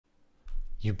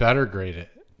You better grade it.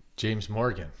 James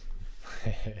Morgan.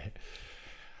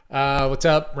 What's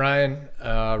up, Ryan?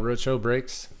 Roadshow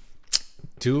breaks.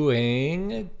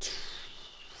 Doing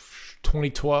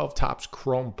 2012 Topps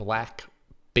Chrome Black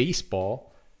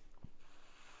Baseball.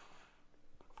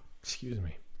 Excuse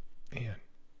me. Man,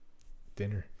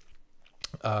 dinner.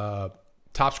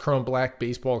 Topps Chrome Black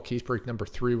Baseball case break number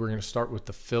 3. We're going to start with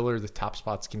the filler. The top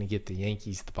spot's going to get the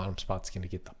Yankees. The bottom spot's going to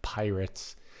get the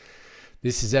Pirates.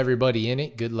 This is everybody in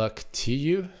it. Good luck to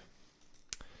you.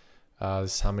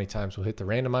 This is how many times we'll hit the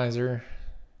randomizer.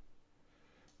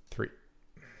 3.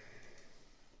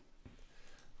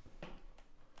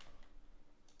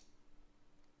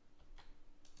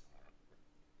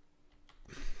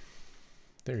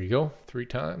 There you go. 3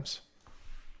 times.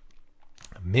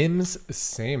 Mims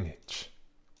Sandwich.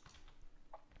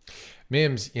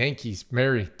 Mims, Yankees,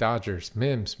 Mary, Dodgers.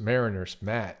 Mims, Mariners,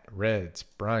 Matt, Reds,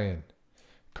 Brian.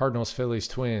 Cardinals, Phillies,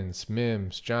 Twins.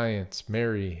 Mims, Giants,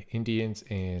 Mary, Indians,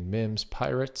 and Mims,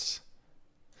 Pirates.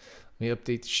 Let me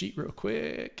update the sheet real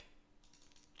quick.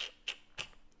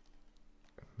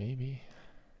 Maybe.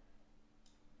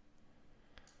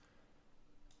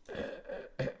 Is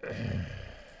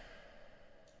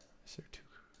there 2?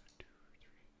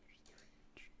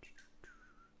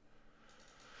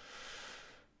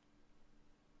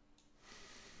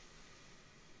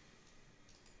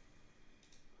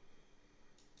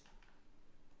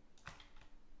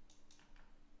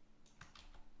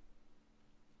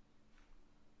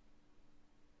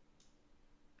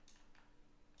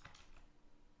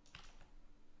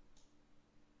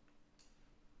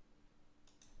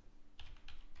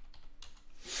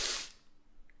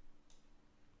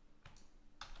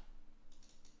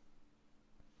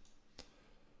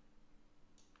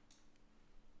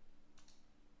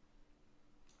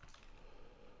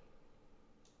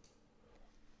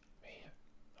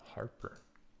 Harper.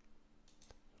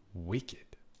 Wicked.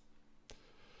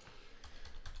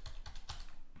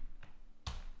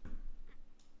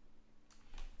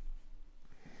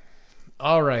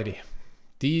 Alrighty.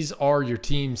 These are your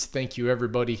teams. Thank you,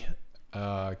 everybody.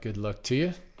 Good luck to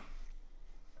you.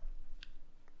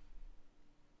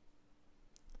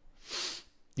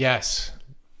 Yes.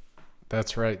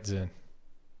 That's right, Zen.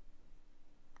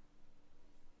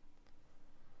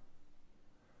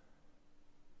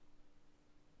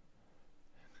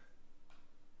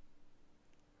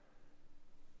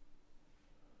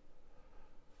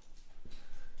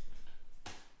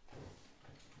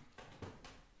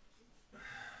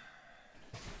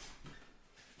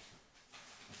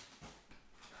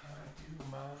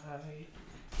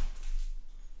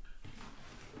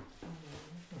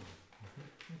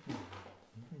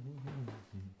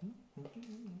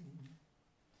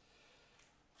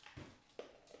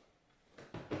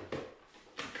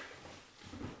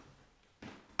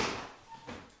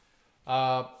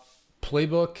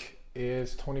 Playbook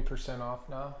is 20% off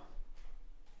now.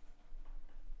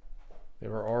 They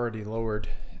were already lowered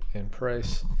in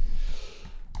price.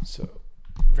 So,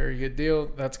 very good deal.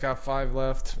 That's got 5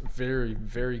 left. Very,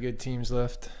 very good teams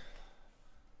left.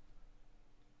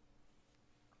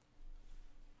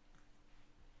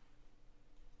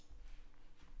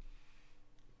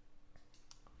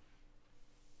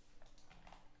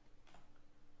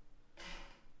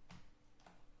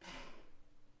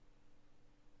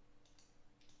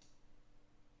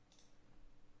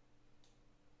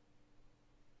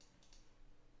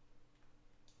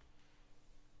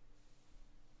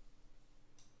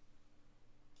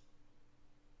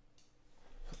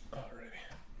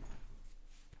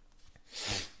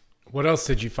 What else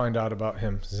did you find out about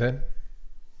him, Zen?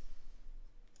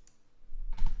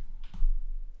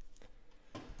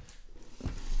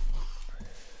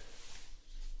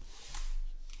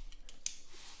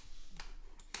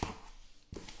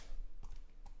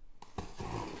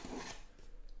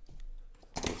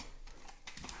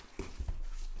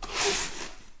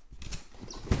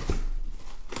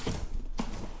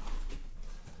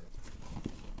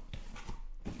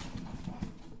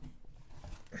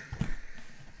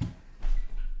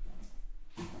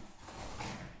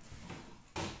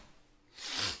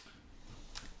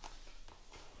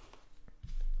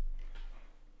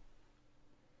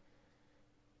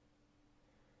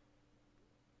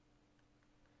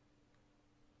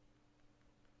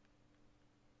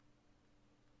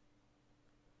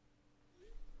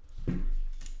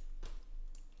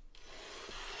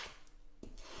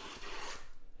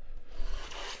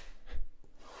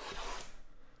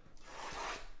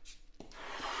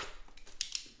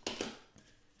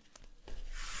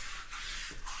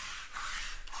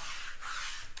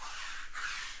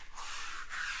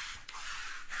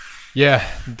 Yeah,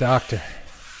 doctor.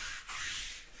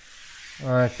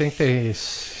 I think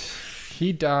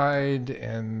he died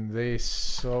and they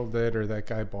sold it, or that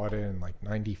guy bought it in like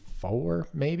 94,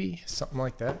 maybe something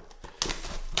like that.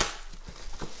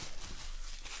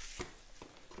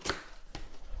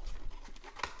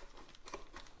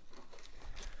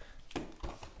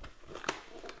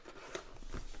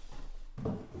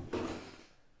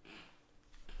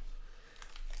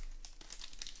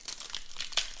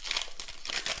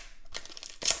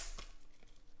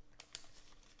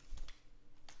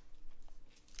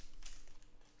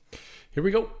 Here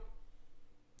we go.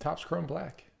 Topps Chrome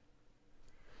Black.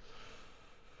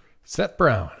 Seth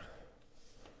Brown.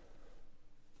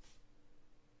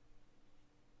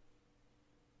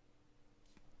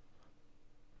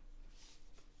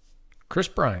 Chris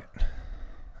Bryant.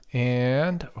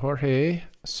 And Jorge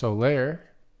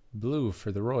Soler. Blue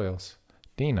for the Royals.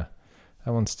 Dina.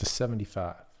 That one's to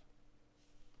 75.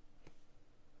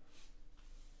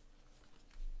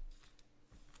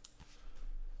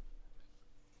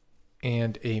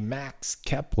 And a Max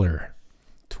Kepler,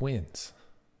 Twins.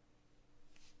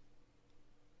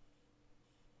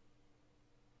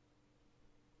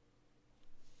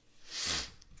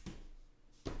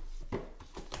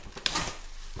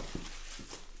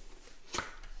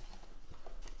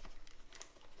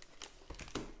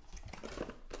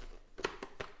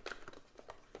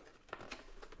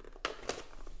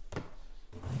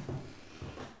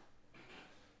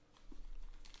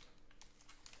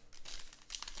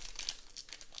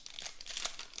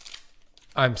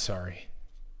 I'm sorry.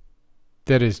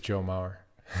 That is Joe Mauer.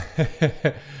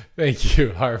 Thank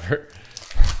you, Harvard.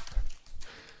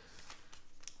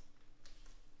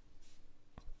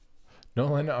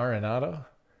 Nolan Arenado.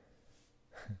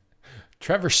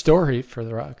 Trevor Story for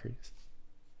the Rockies.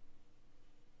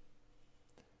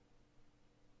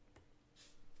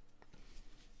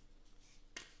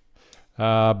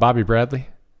 Bobby Bradley.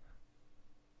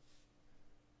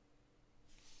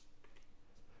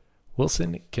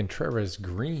 Wilson Contreras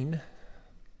green.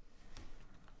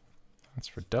 That's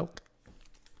for Delk.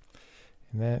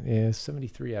 And that is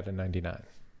 73 out of 99.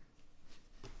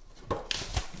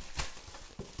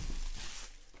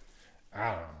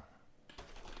 I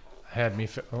had me.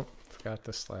 Oh, forgot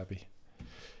the slabby.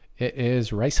 It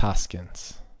is Rice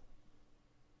Hoskins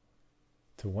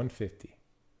to 150.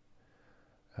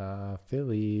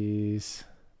 Phillies.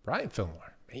 Brian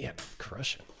Fillmore. Man,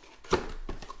 crushing.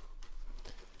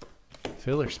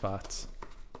 Filler spots.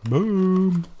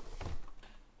 Boom.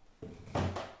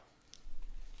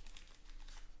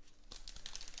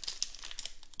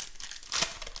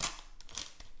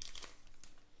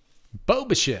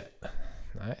 Boba shit.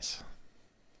 Nice.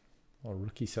 Little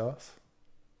rookie sauce.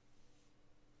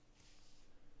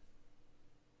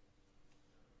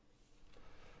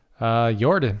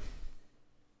 Jordan.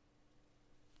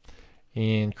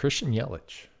 And Christian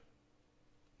Yelich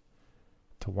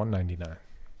to 199.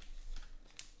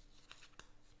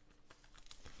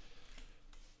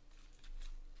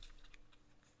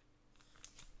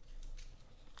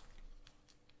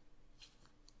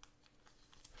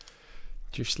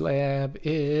 Your slab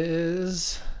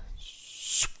is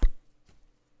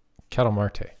Kettle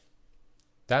Marte.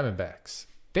 Diamondbacks.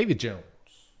 David Jones.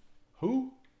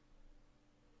 Who?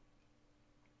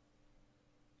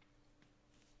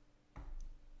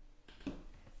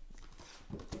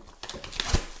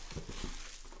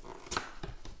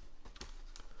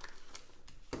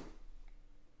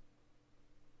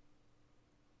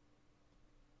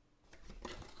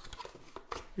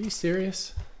 Are you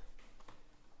serious?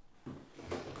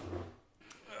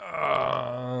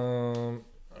 All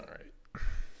right.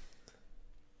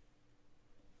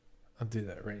 I'll do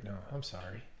that right now. I'm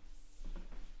sorry.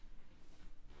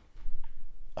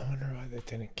 I wonder why that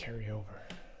didn't carry over.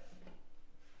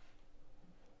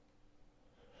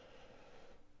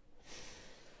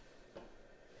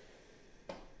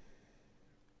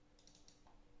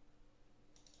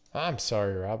 I'm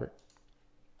sorry, Robert.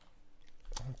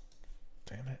 Oh,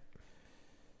 damn it.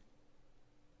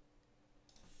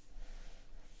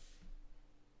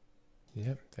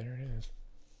 Yep, there it is.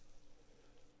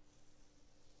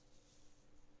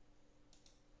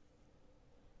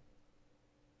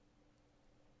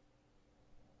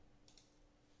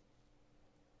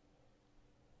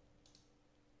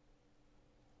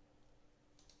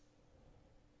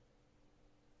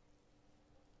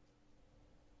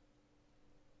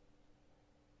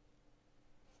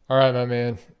 All right, my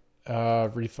man.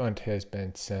 Refund has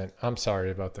been sent. I'm sorry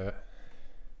about that.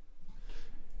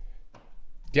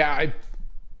 Yeah,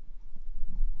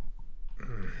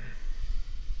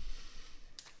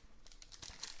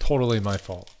 totally my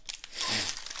fault.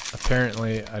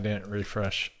 Apparently, I didn't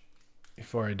refresh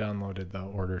before I downloaded the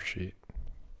order sheet.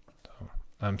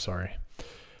 I'm sorry.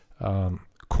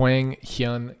 Kwang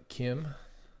Hyun Kim.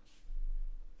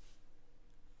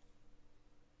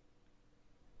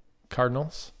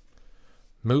 Cardinals.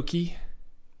 Mookie.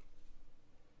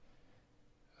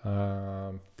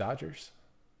 Dodgers.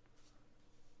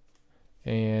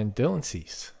 And Dylan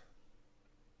Cease.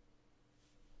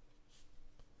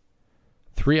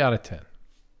 3 out of 10.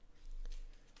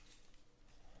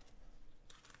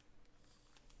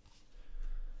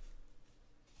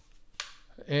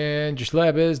 And your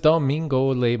slab is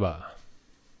Domingo Leyba.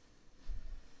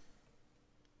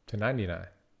 /99.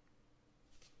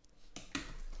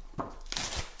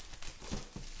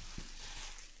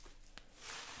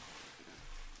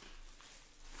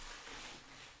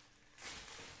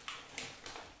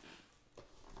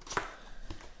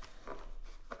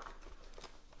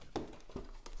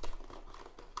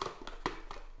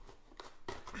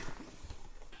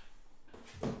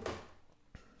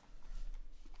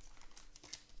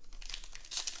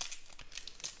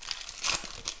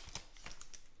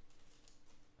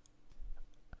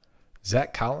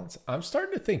 Zach Collins. I'm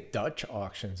starting to think Dutch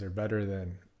auctions are better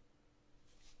than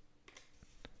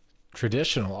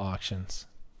traditional auctions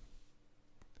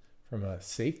from a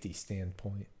safety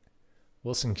standpoint.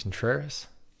 Wilson Contreras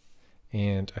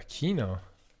and Aquino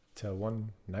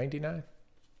 /199.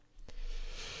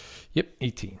 Yep,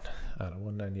 18 out of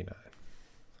 199.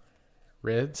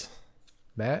 Reds,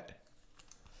 Matt.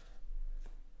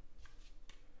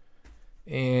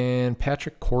 And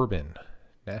Patrick Corbin,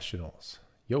 Nationals.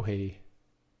 Yohei.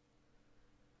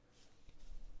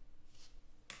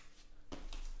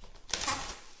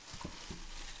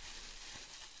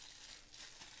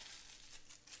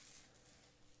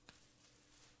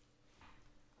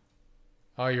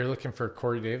 Oh, you're looking for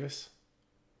Corey Davis?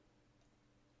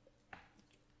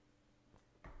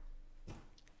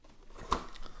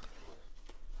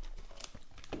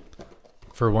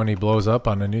 For when he blows up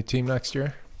on a new team next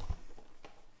year?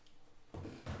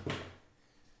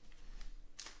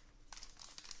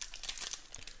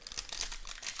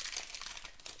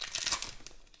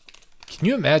 Can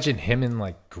you imagine him in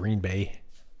like Green Bay?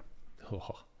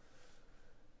 Oh.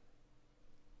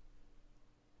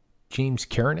 James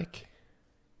Karinchak.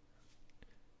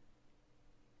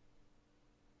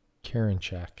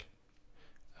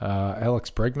 Alex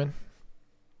Bregman.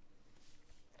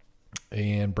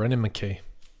 And Brendan McKay.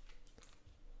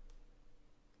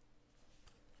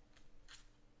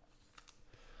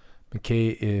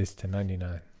 McKay is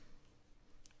 /99.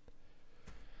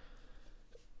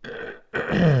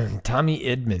 Tommy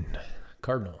Edman,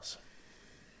 Cardinals.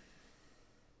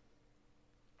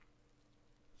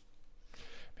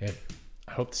 Man,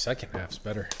 I hope the second half's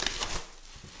better.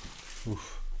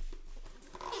 Oof.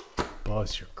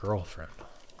 Buzz your girlfriend.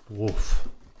 Woof.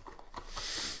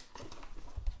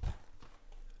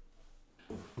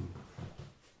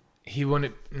 He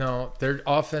wouldn't. No, their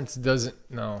offense doesn't.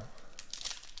 No.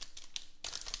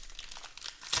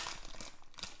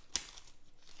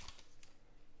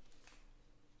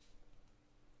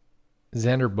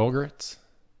 Xander Bogaerts.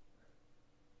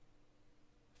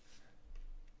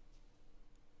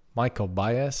 Michael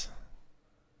Baez.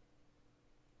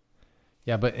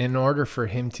 Yeah, but in order for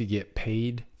him to get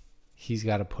paid, he's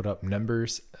got to put up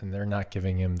numbers, and they're not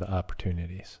giving him the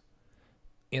opportunities.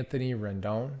 Anthony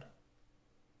Rendon.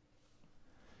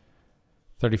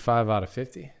 35 out of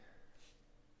 50.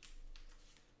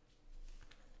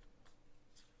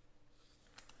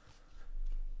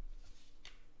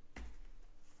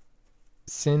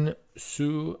 Sin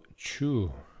Su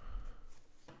Chu.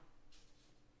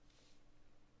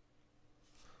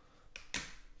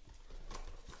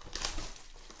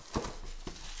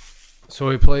 So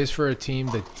he plays for a team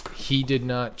that he did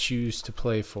not choose to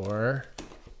play for.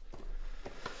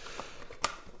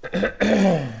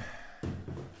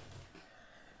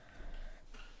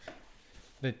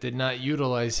 That did not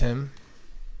utilize him.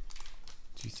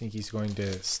 Do you think he's going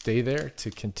to stay there to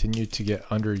continue to get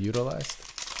underutilized?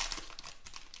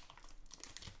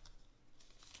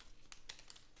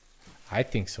 I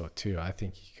think so too. I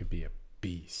think he could be a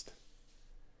beast.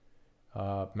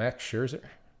 Max Scherzer.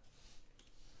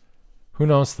 Who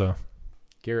knows though?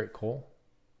 Garrett Cole.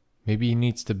 Maybe he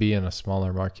needs to be in a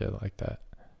smaller market like that.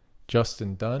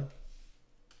 Justin Dunn.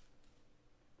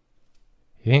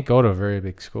 He didn't go to a very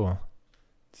big school.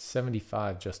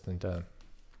 75, Justin Dunn.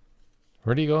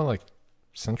 Where do you go? Like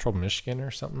Central Michigan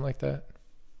or something like that?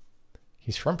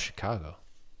 He's from Chicago.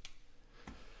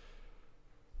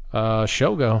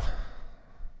 Shogo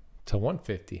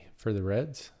 /150 for the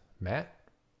Reds. Matt.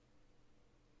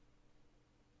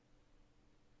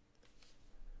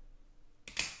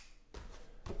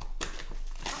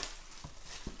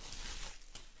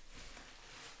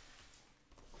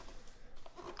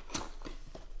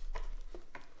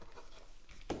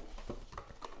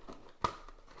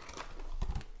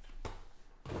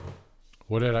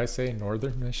 What did I say?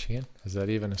 Northern Michigan? Is that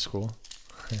even a school?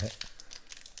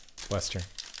 Western.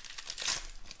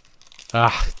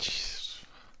 Ah, jeez.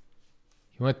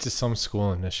 He went to some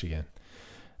school in Michigan.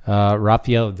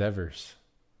 Rafael Devers.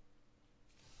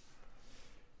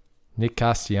 Nick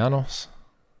Castellanos.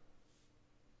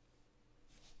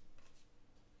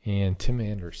 And Tim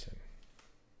Anderson.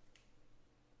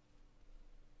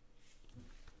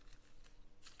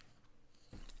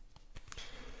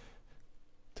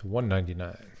 To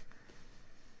 199.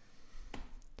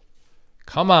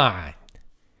 Come on.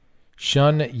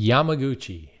 Shun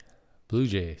Yamaguchi. Blue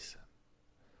Jays.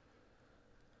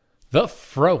 The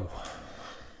Fro.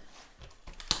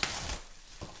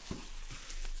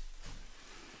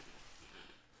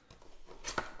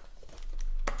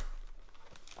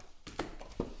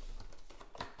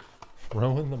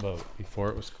 Rowing the boat before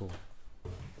it was cool.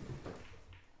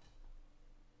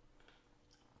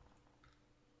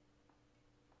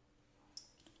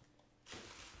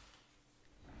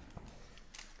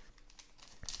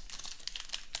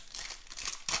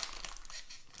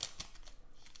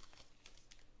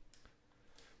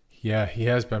 Yeah, he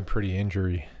has been pretty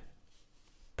injury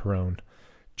prone.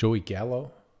 Joey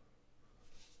Gallo.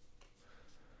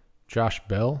 Josh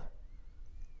Bell.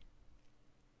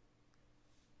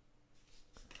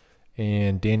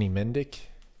 And Danny Mendick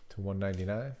to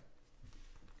 199.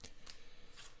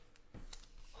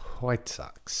 White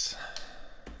Sox.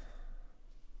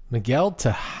 Miguel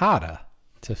Tejada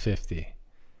to 50.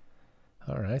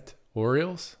 All right.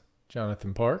 Orioles.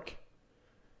 Jonathan Park.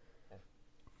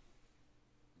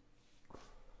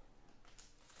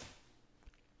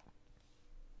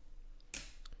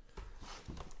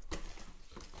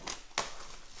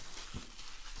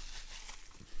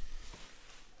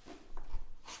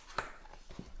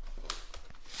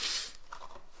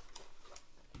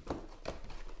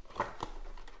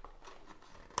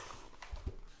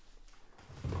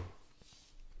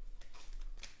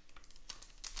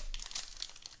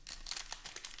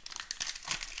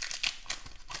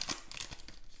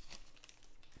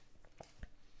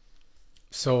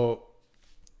 So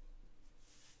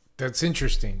that's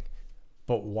interesting,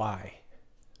 but why?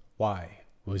 Why?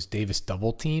 Was Davis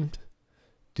double teamed?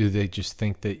 Do they just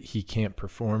think that he can't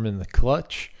perform in the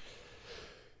clutch?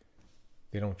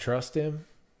 They don't trust him?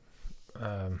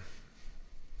 I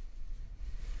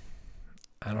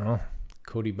don't know.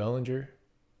 Cody Bellinger?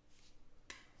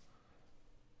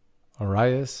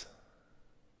 Arias?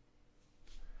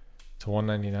 To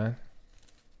 199.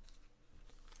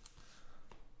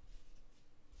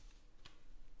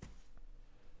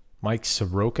 Mike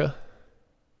Soroka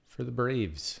for the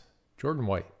Braves. Jordan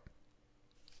White.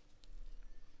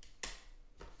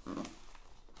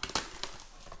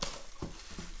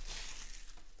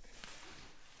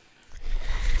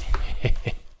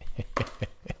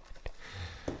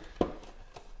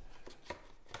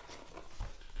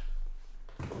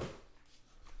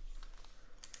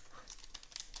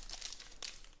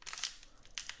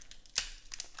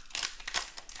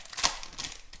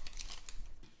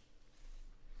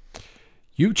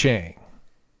 Yu Chang.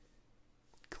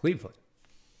 Cleveland.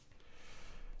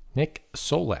 Nick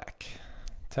Solak.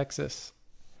 Texas.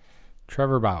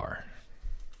 Trevor Bauer.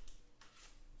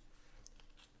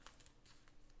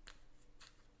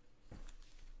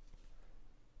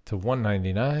 To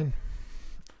 199.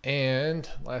 And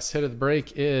last hit of the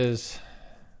break is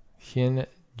Hyun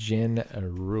Jin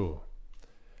Ryu.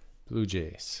 Blue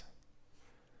Jays.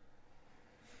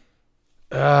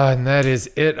 And that is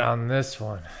it on this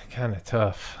one. Kind of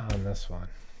tough on this one.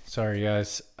 Sorry,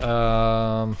 guys.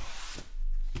 That's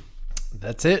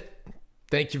it.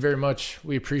 Thank you very much.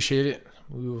 We appreciate it.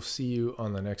 We will see you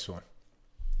on the next one.